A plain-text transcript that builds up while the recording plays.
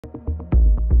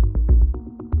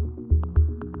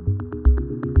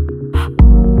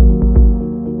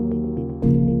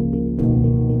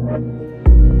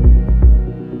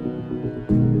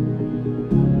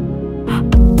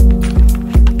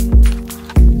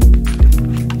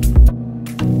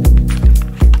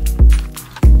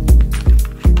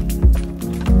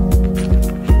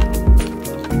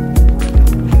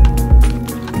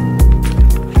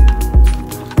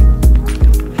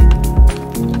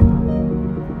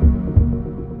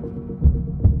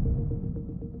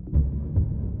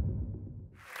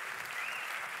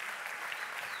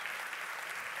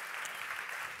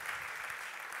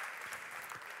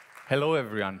Hello,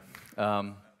 everyone.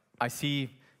 I see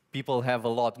people have a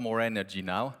lot more energy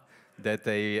now that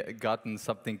they gotten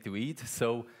something to eat.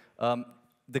 So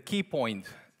the key point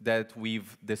that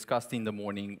we've discussed in the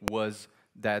morning was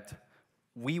that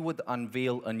we would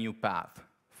unveil a new path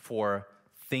for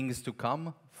things to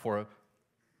come, for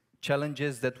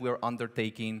challenges that we're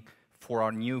undertaking, for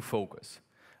our new focus.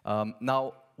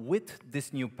 Now, with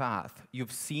this new path,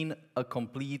 you've seen a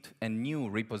complete and new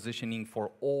repositioning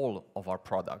for all of our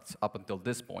products up until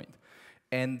this point,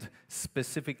 and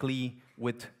specifically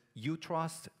with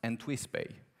UTrust and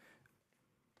TwistPay,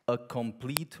 a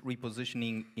complete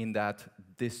repositioning in that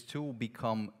these two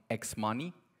become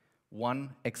X-Money,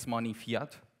 one X-Money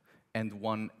fiat and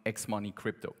one X-Money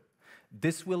crypto.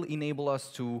 This will enable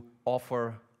us to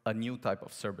offer a new type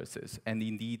of services and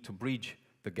indeed to bridge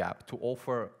the gap, to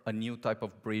offer a new type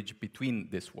of bridge between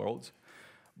these worlds.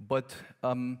 But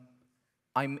I'm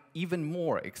even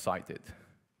more excited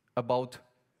about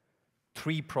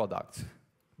three products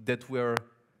that we're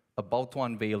about to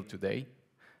unveil today,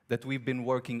 that we've been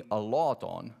working a lot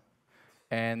on,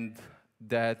 and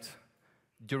that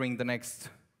during the next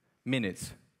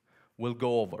minutes we'll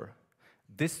go over.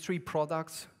 These three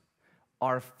products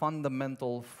are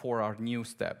fundamental for our new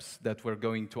steps that we're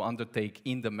going to undertake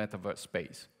in the metaverse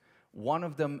space. One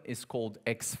of them is called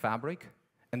xFabric,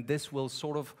 and this will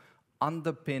sort of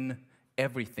underpin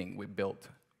everything we built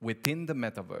within the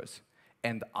metaverse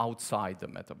and outside the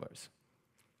metaverse.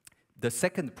 The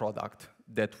second product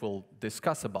that we'll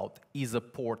discuss about is a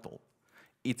portal.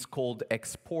 It's called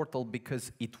xPortal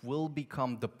because it will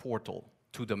become the portal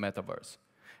to the metaverse.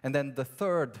 And then the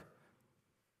third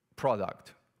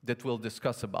product that we'll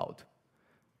discuss about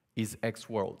is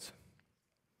xWorlds.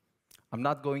 I'm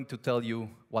not going to tell you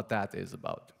what that is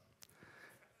about.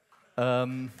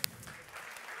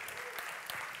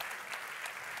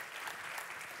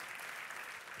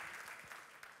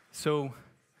 So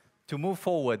to move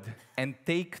forward and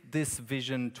take this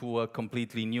vision to a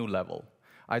completely new level,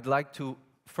 I'd like to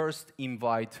first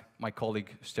invite my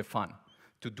colleague Stefan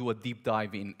to do a deep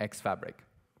dive in xFabric.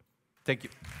 Thank you.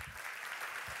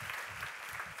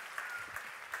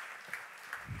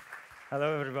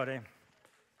 Hello, everybody.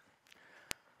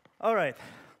 All right,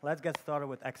 let's get started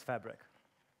with xFabric.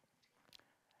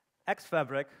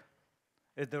 xFabric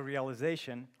is the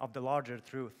realization of the larger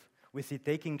truth we see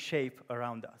taking shape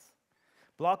around us.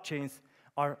 Blockchains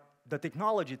are the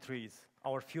technology trees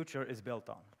our future is built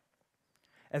on.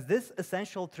 As this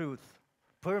essential truth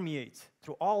permeates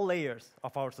through all layers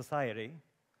of our society,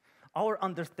 our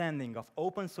understanding of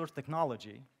open source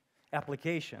technology,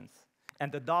 applications,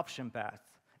 and adoption paths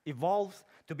evolves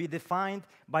to be defined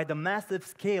by the massive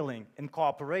scaling in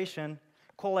cooperation,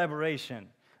 collaboration,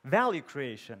 value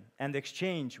creation, and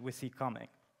exchange we see coming.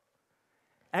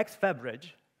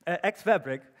 xFabric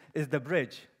is the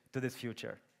bridge to this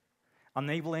future,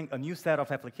 enabling a new set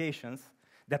of applications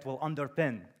that will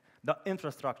underpin the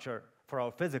infrastructure for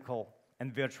our physical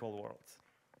and virtual worlds.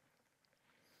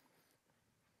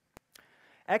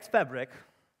 xFabric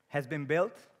has been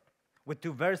built with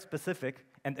two very specific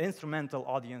and instrumental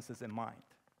audiences in mind.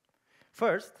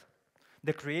 First,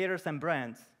 the creators and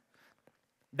brands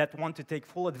that want to take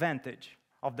full advantage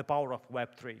of the power of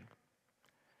Web3.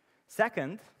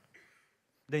 Second,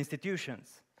 the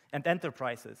institutions and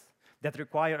enterprises that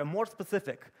require a more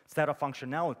specific set of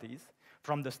functionalities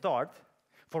from the start,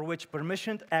 for which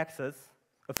permissioned access,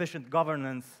 efficient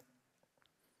governance,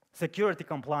 security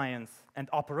compliance, and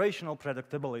operational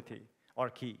predictability are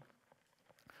key.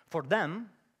 For them,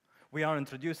 we are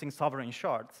introducing sovereign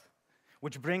shards,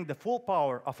 which bring the full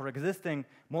power of our existing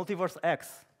MultiversX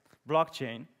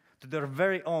blockchain to their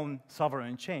very own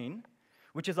sovereign chain,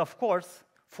 which is, of course,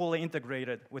 fully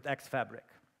integrated with xFabric.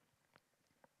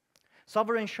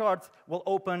 Sovereign shards will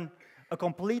open a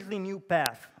completely new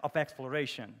path of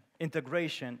exploration,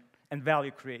 integration, and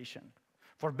value creation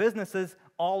for businesses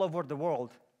all over the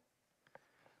world.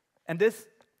 And this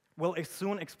we'll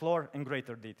soon explore in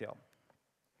greater detail.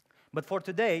 But for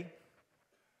today,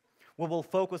 we will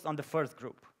focus on the first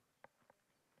group.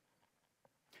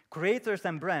 Creators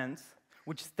and brands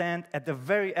which stand at the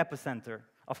very epicenter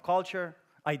of culture,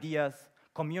 ideas,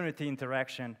 community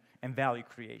interaction, and value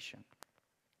creation.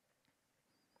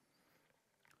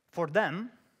 For them,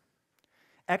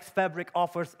 xFabric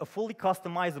offers a fully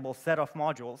customizable set of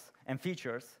modules and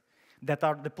features that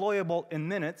are deployable in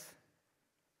minutes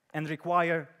and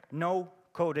require no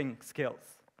coding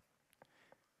skills.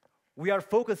 We are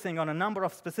focusing on a number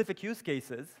of specific use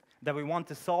cases that we want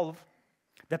to solve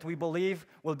that we believe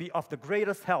will be of the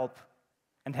greatest help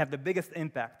and have the biggest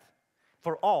impact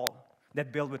for all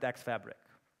that build with xFabric.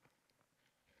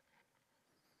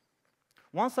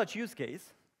 One such use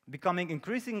case, becoming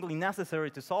increasingly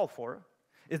necessary to solve for,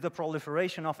 is the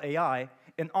proliferation of AI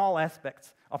in all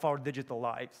aspects of our digital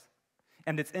lives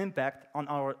and its impact on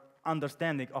our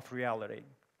understanding of reality.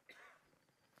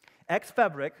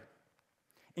 xFabric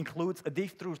includes a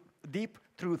deep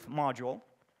truth module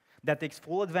that takes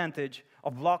full advantage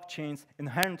of blockchain's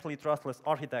inherently trustless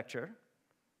architecture,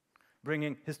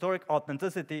 bringing historic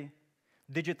authenticity,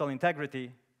 digital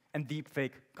integrity, and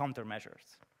deepfake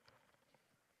countermeasures.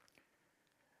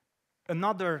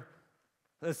 Another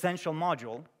essential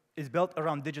module is built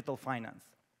around digital finance.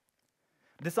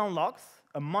 This unlocks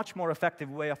a much more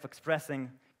effective way of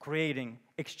expressing, creating,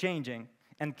 exchanging,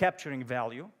 and capturing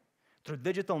value through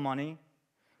digital money,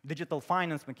 digital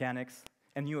finance mechanics,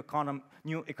 and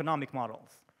new economic models.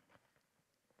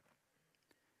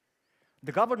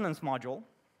 The governance module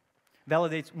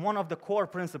validates one of the core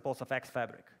principles of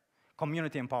xFabric,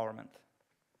 community empowerment.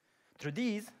 Through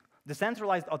these,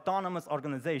 decentralized autonomous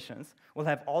organizations will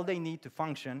have all they need to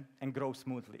function and grow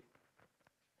smoothly.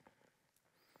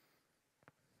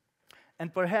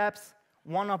 And perhaps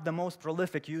one of the most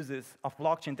prolific uses of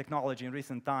blockchain technology in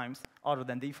recent times, other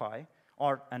than DeFi,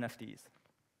 are NFTs.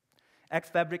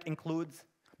 xFabric includes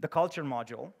the culture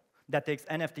module that takes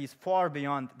NFTs far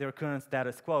beyond their current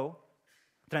status quo,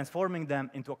 transforming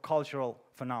them into a cultural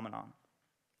phenomenon.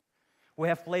 We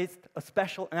have placed a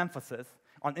special emphasis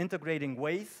on integrating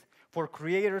ways for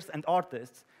creators and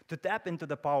artists to tap into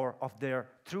the power of their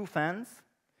true fans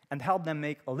and help them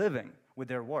make a living with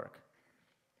their work.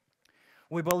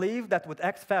 We believe that with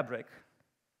xFabric,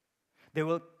 they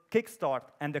will kickstart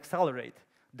and accelerate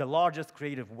the largest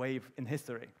creative wave in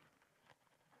history.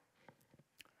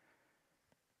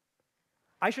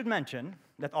 I should mention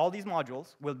that all these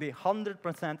modules will be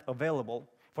 100% available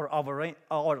for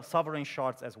our sovereign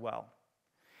shards as well,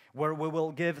 where we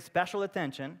will give special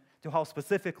attention to how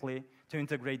specifically to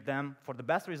integrate them for the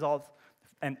best results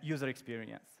and user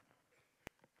experience.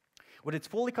 With its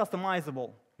fully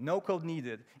customizable, no code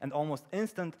needed, and almost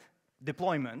instant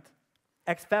deployment,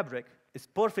 xFabric is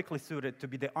perfectly suited to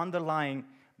be the underlying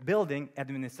building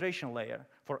administration layer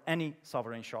for any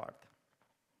sovereign shard.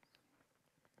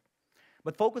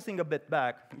 But focusing a bit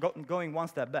back, going one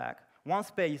step back, one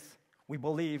space we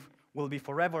believe will be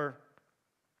forever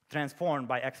transformed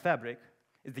by xFabric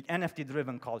is the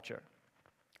NFT-driven culture.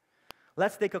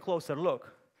 Let's take a closer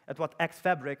look at what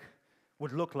xFabric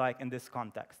would look like in this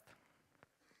context.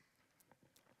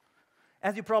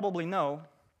 As you probably know,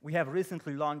 we have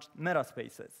recently launched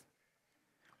Metaspaces,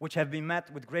 which have been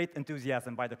met with great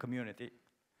enthusiasm by the community.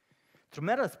 Through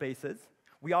Metaspaces,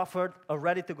 we offered a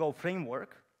ready-to-go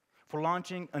framework for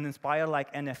launching an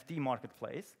Inspire-like NFT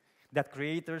marketplace that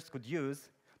creators could use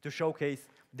to showcase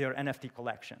their NFT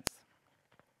collections.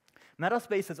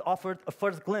 Metaspaces offered a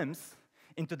first glimpse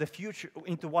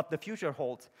into what the future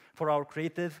holds for our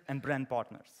creative and brand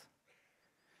partners.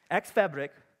 xFabric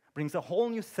brings a whole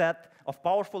new set of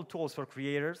powerful tools for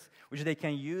creators, which they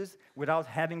can use without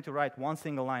having to write one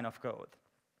single line of code.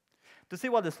 To see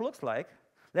what this looks like,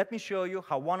 let me show you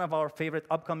how one of our favorite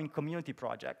upcoming community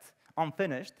projects,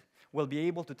 Unfinished, will be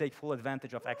able to take full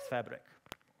advantage of xFabric.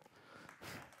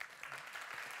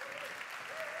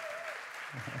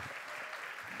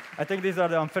 I think these are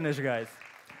the Unfinished guys.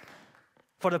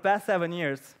 For the past 7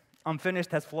 years,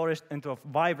 Unfinished has flourished into a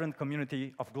vibrant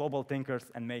community of global thinkers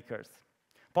and makers.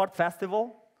 Part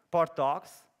festival, part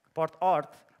talks, part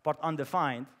art, part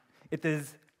undefined, it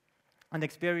is an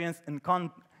experience in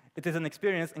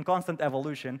constant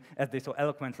evolution, as they so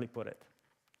eloquently put it.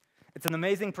 It's an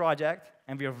amazing project,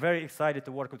 and we are very excited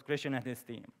to work with Christian and his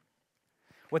team.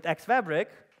 With xFabric,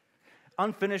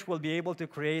 Unfinished will be able to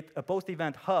create a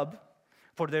post-event hub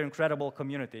for their incredible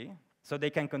community, so they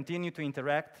can continue to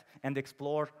interact and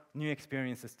explore new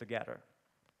experiences together.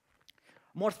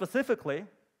 More specifically,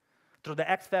 through the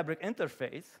xFabric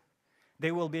interface,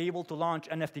 they will be able to launch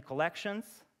NFT collections,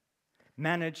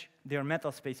 manage their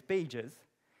Metaspace pages,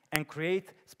 and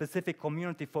create specific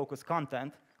community-focused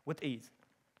content with ease.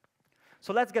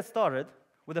 So let's get started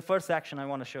with the first section I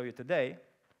want to show you today,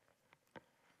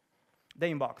 the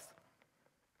inbox.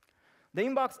 The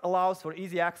inbox allows for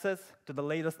easy access to the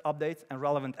latest updates and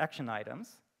relevant action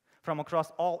items from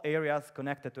across all areas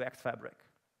connected to xFabric.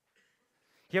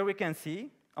 Here we can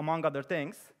see, among other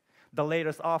things, the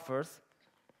latest offers.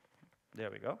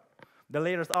 There we go. The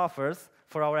latest offers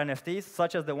for our NFTs,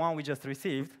 such as the one we just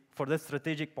received for this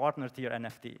strategic partner tier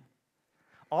NFT.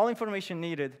 All information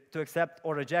needed to accept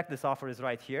or reject this offer is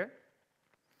right here.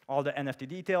 All the NFT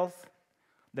details,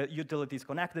 the utilities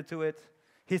connected to it,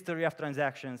 history of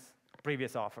transactions,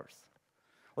 previous offers.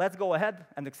 Let's go ahead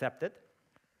and accept it.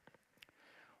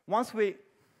 Once we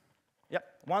Yep.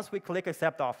 Once we click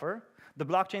Accept Offer, the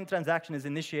blockchain transaction is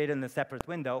initiated in a separate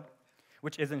window,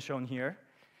 which isn't shown here.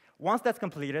 Once that's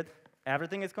completed,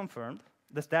 everything is confirmed.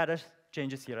 The status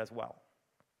changes here as well.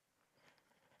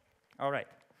 All right.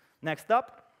 Next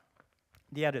up,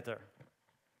 the editor.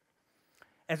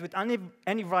 As with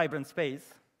any vibrant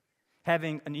space,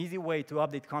 having an easy way to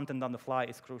update content on the fly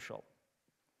is crucial.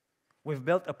 We've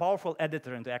built a powerful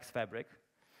editor into xFabric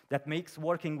that makes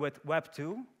working with Web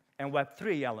 2 and Web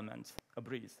 3 elements a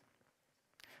breeze.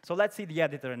 So let's see the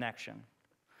editor in action.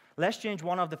 Let's change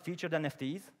one of the featured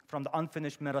NFTs from the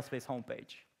unfinished Metaspace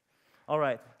homepage. All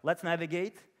right, let's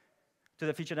navigate to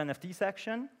the featured NFT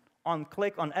section.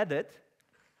 Click on Edit.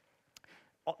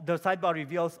 The sidebar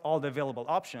reveals all the available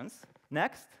options.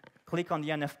 Next, click on the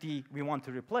NFT we want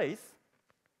to replace,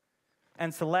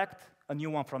 and select a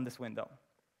new one from this window.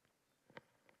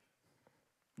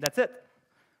 That's it.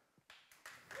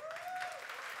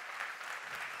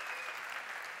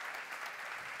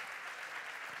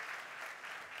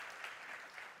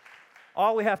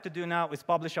 All we have to do now is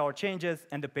publish our changes,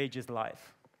 and the page is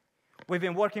live. We've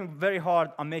been working very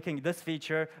hard on making this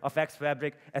feature of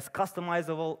xFabric as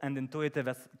customizable and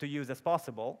intuitive to use as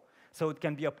possible, so it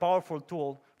can be a powerful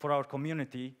tool for our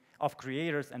community of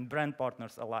creators and brand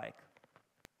partners alike.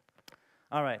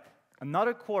 All right,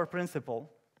 another core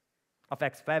principle of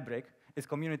xFabric is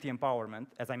community empowerment,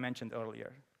 as I mentioned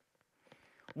earlier.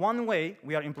 One way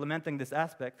we are implementing this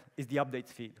aspect is the updates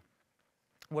feed,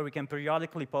 where we can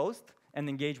periodically post and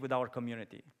engage with our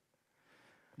community.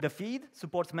 The feed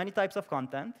supports many types of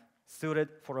content suited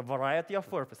for a variety of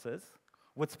purposes,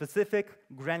 with specific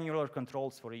granular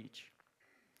controls for each.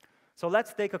 So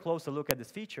let's take a closer look at this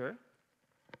feature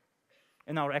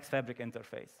in our xFabric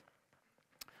interface.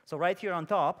 So right here on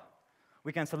top,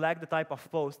 we can select the type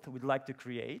of post we'd like to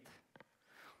create.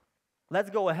 Let's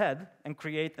go ahead and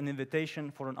create an invitation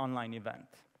for an online event.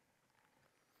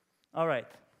 All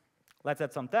right, let's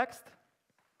add some text,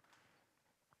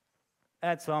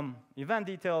 add some event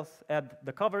details, add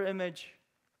the cover image.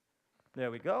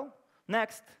 There we go.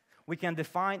 Next, we can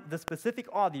define the specific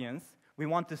audience we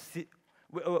want to see.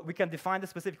 We can define the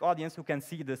specific audience who can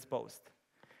see this post.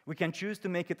 We can choose to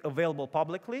make it available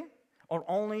publicly or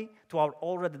only to our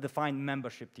already defined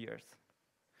membership tiers.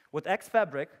 With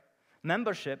xFabric,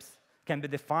 memberships can be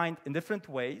defined in different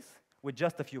ways with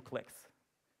just a few clicks.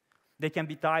 They can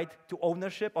be tied to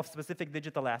ownership of specific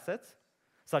digital assets,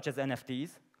 such as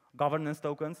NFTs, governance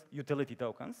tokens, utility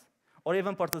tokens, or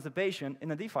even participation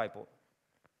in a DeFi pool.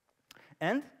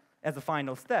 And as a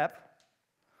final step,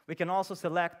 we can also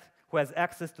select who has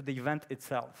access to the event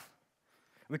itself.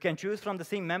 We can choose from the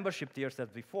same membership tiers as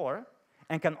before,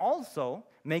 and can also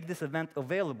make this event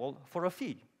available for a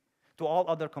fee to all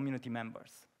other community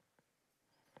members.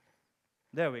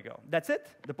 There we go. That's it.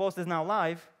 The post is now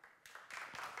live.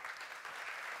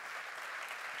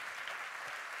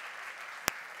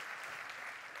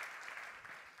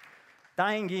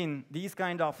 Tying in these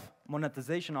kind of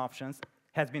monetization options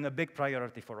has been a big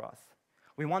priority for us.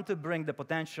 We want to bring the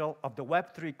potential of the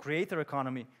Web3 creator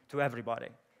economy to everybody.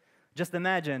 Just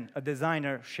imagine a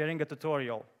designer sharing a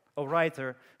tutorial, a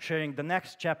writer sharing the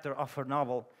next chapter of her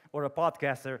novel, or a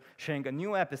podcaster sharing a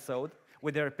new episode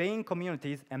with their paying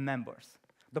communities and members.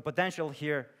 The potential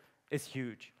here is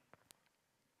huge.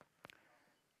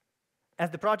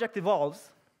 As the project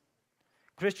evolves,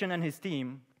 Christian and his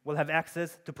team will have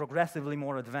access to progressively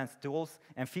more advanced tools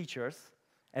and features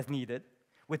as needed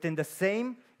within the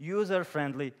same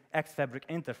user-friendly xFabric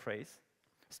interface,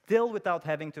 still without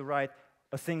having to write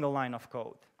a single line of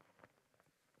code.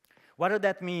 Whether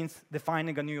that means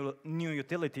defining a new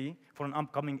utility for an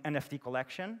upcoming NFT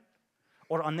collection,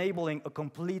 or enabling a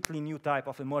completely new type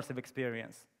of immersive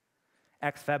experience,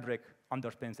 xFabric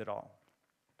underpins it all.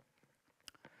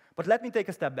 But let me take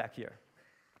a step back here.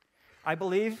 I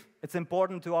believe it's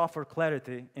important to offer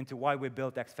clarity into why we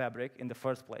built xFabric in the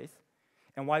first place,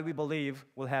 and why we believe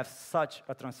will have such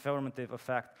a transformative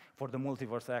effect for the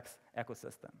MultiversX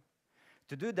ecosystem.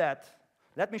 To do that,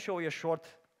 let me show you a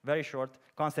very short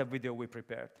concept video we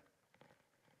prepared.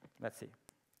 Let's see.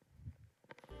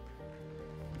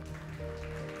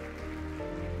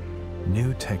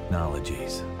 New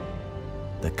technologies,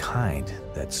 the kind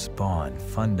that spawn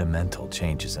fundamental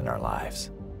changes in our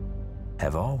lives,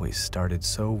 have always started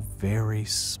so very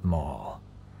small,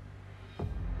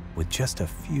 with just a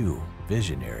few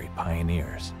visionary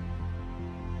pioneers.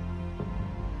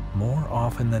 More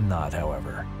often than not,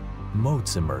 however,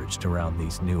 moats emerged around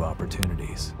these new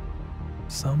opportunities.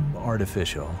 Some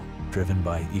artificial, driven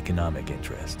by economic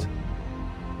interest.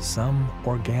 Some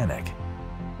organic,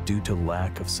 due to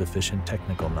lack of sufficient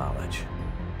technical knowledge.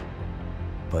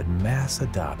 But mass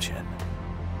adoption,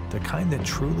 the kind that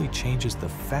truly changes the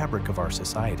fabric of our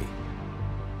society,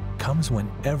 comes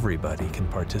when everybody can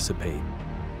participate,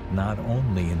 not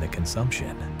only in the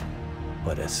consumption,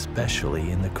 but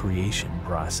especially in the creation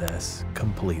process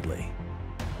completely.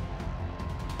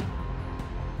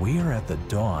 We are at the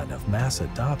dawn of mass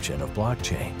adoption of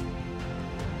blockchain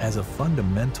as a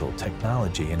fundamental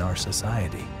technology in our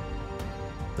society.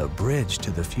 The bridge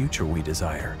to the future we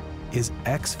desire is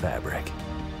xFabric,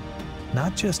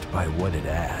 not just by what it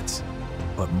adds,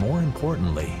 but more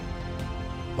importantly,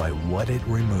 by what it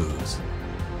removes.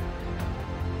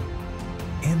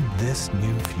 In this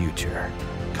new future,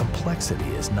 complexity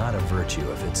is not a virtue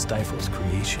if it stifles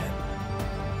creation.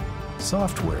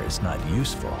 Software is not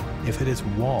useful if it is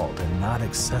walled and not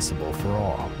accessible for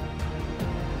all.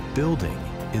 Building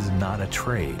is not a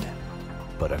trade,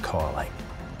 but a calling.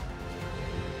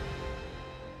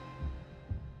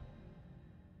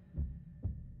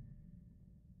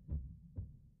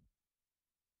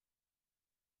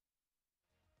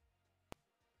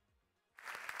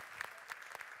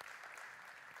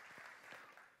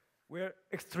 We're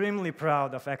extremely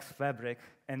proud of xFabric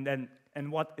and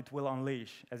what it will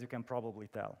unleash, as you can probably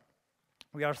tell.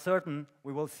 We are certain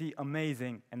we will see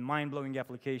amazing and mind-blowing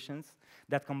applications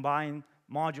that combine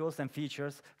modules and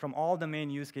features from all the main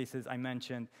use cases I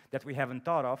mentioned that we haven't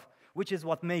thought of, which is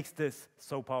what makes this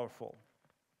so powerful.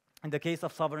 In the case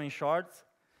of sovereign shards,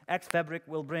 xFabric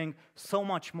will bring so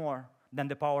much more than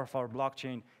the power of our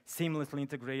blockchain seamlessly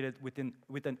integrated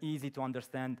with an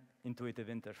easy-to-understand, intuitive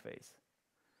interface.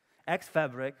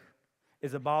 xFabric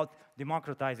is about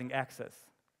democratizing access,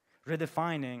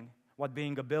 redefining what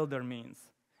being a builder means,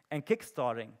 and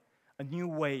kickstarting a new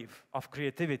wave of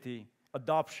creativity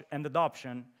and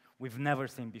adoption we've never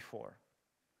seen before.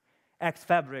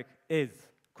 xFabric is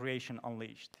creation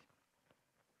unleashed.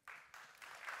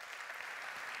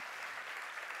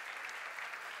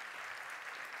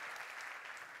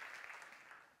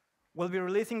 We'll be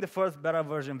releasing the first beta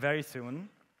version very soon.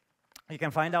 You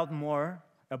can find out more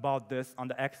about this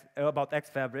on about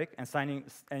xFabric,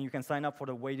 and you can sign up for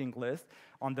the waiting list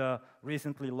on the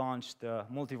recently launched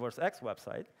MultiversX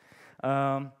website.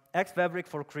 xFabric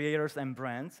for creators and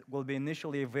brands will be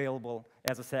initially available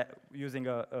as using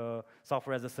a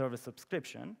software as a service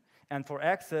subscription, and for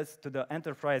access to the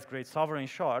enterprise-grade sovereign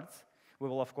shards, we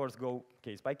will of course go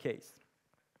case by case.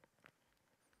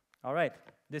 All right,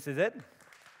 this is it.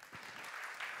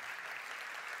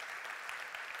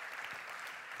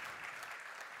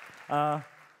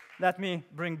 Let me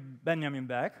bring Beniamin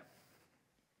back.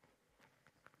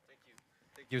 Thank you.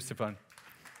 Thank you, Stefan.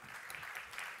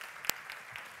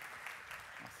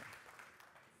 Awesome.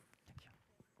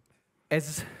 Thank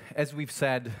you. As we've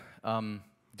said,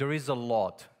 there is a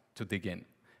lot to dig in,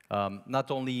 not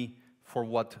only for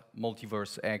what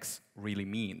MultiversX really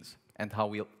means and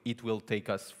how it will take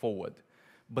us forward,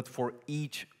 but for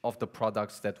each of the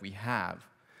products that we have,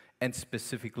 and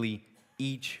specifically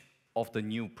each of the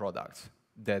new products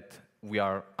that we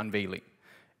are unveiling.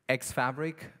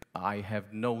 xFabric, I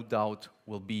have no doubt,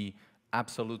 will be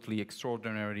absolutely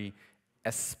extraordinary,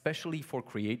 especially for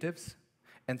creatives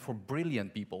and for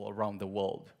brilliant people around the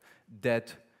world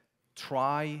that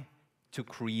try to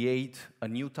create a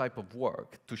new type of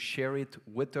work, to share it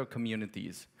with their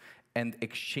communities, and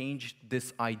exchange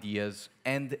these ideas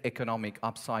and economic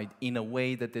upside in a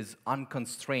way that is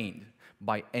unconstrained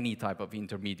by any type of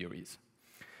intermediaries.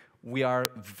 We are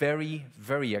very,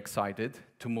 very excited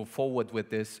to move forward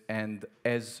with this, and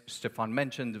as Stefan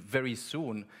mentioned, very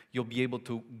soon you'll be able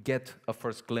to get a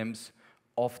first glimpse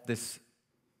of this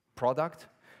product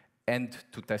and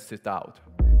to test it out.